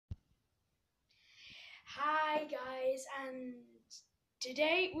Hi guys, and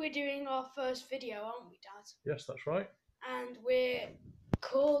today we're doing our first video, aren't we, Dad? Yes, that's right. And we're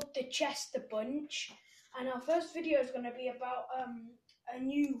called the Chester Bunch, and our first video is going to be about a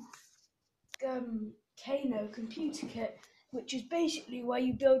new Kano computer kit, which is basically where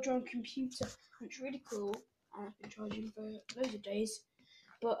you build your own computer. It's really cool, and I've been charging for loads of days.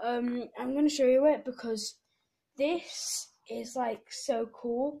 But I'm going to show you it because this is like so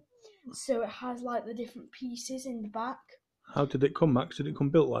cool. So it has like the different pieces in the back. How did it come, Max? Did it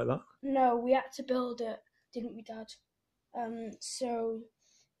come built like that? No, we had to build it, didn't we, Dad? So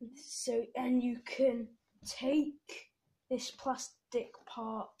and you can take this plastic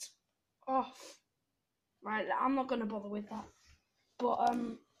part off. Right, I'm not gonna bother with that. But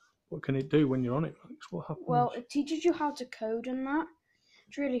What can it do when you're on it, Max? What happens? well, it teaches you how to code and that.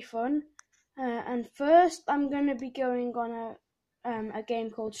 It's really fun. And first, I'm gonna be going on a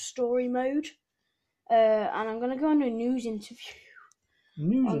game called Story Mode. And I'm gonna go on a news interview.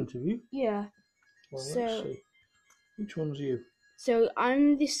 News interview? Yeah. Well, let's see. Which one's you? So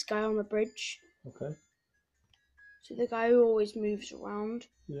I'm this guy on the bridge. Okay. So the guy who always moves around.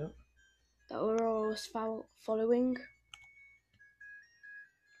 Yeah. That we're always following.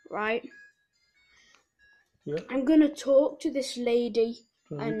 Right. Yeah. I'm gonna talk to this lady,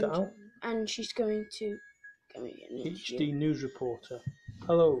 and she's going to give me an interview. HD news reporter.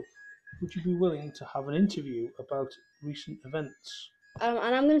 Hello. Would you be willing to have an interview about recent events? And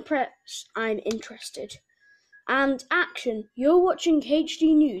I'm gonna press I'm interested. And action, you're watching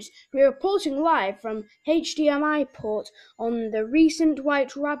HD News. We're reporting live from HDMI port on the recent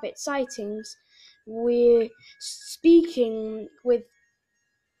white rabbit sightings. We're speaking with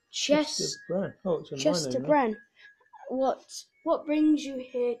Chester Bren. Oh, it's in Chester my name, Bren. What brings you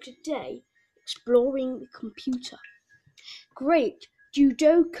here today? Exploring the computer. Great.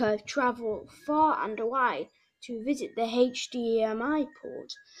 Judoka travel far and wide to visit the HDMI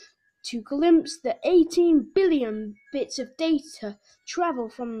port. To glimpse the 18 billion bits of data travel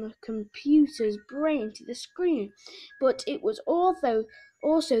from the computer's brain to the screen, but it was also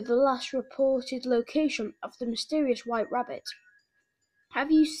the last reported location of the mysterious white rabbit.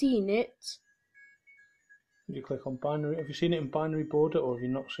 Have you seen it? Did you click on binary? Have you seen it in binary border or have you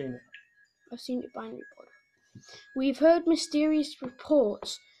not seen it? I've seen it binary border. We've heard mysterious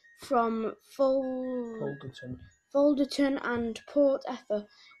reports from Folderton and Port Ether.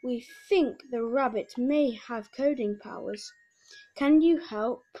 We think the rabbit may have coding powers. Can you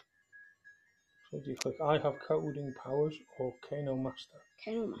help? So do you click I have coding powers or Kano Master?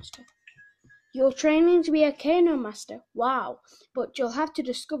 Kano Master. You're training to be a Kano Master. Wow. But you'll have to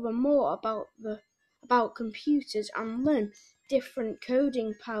discover more about computers and learn different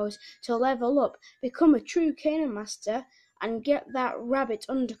coding powers to level up, become a true Kano Master and get that rabbit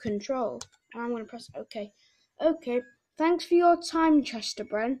under control. And I'm going to press OK. Okay. Thanks for your time, Chester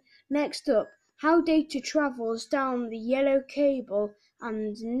Bren. Next up, how data travels down the yellow cable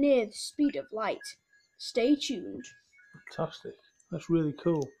and near the speed of light. Stay tuned. Fantastic. That's really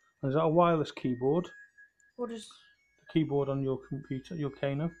cool. Is that a wireless keyboard? What is the keyboard on your computer, your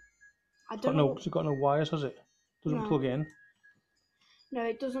Kano? I don't know. It's got no wires, has it? Doesn't plug in. No,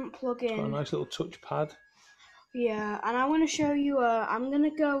 it doesn't plug in. It's got a nice little touch pad. Yeah, and I want to show you. I'm gonna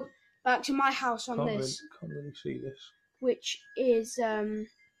go back to my house on this. Can't really see this. Which is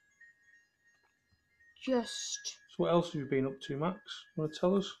just. So what else have you been up to, Max? Want to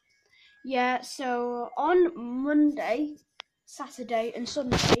tell us? Yeah, so on Monday, Saturday, and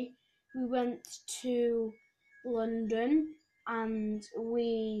Sunday, we went to London and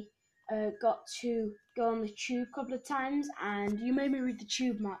we got to go on the tube a couple of times. And you made me read the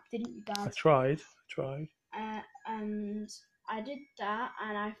tube map, didn't you, Dad? I tried. And I did that,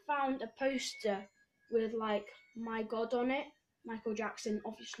 and I found a poster with like my God on it, Michael Jackson,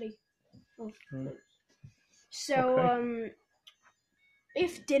 obviously. So, okay.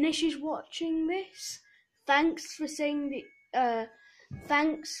 If Dinesh is watching this, thanks for saying that.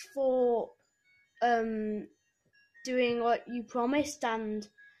 Thanks for doing what you promised and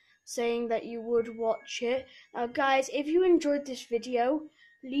saying that you would watch it. Now, guys, if you enjoyed this video,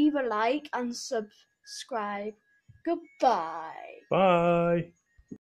 leave a like and subscribe. Goodbye. Bye.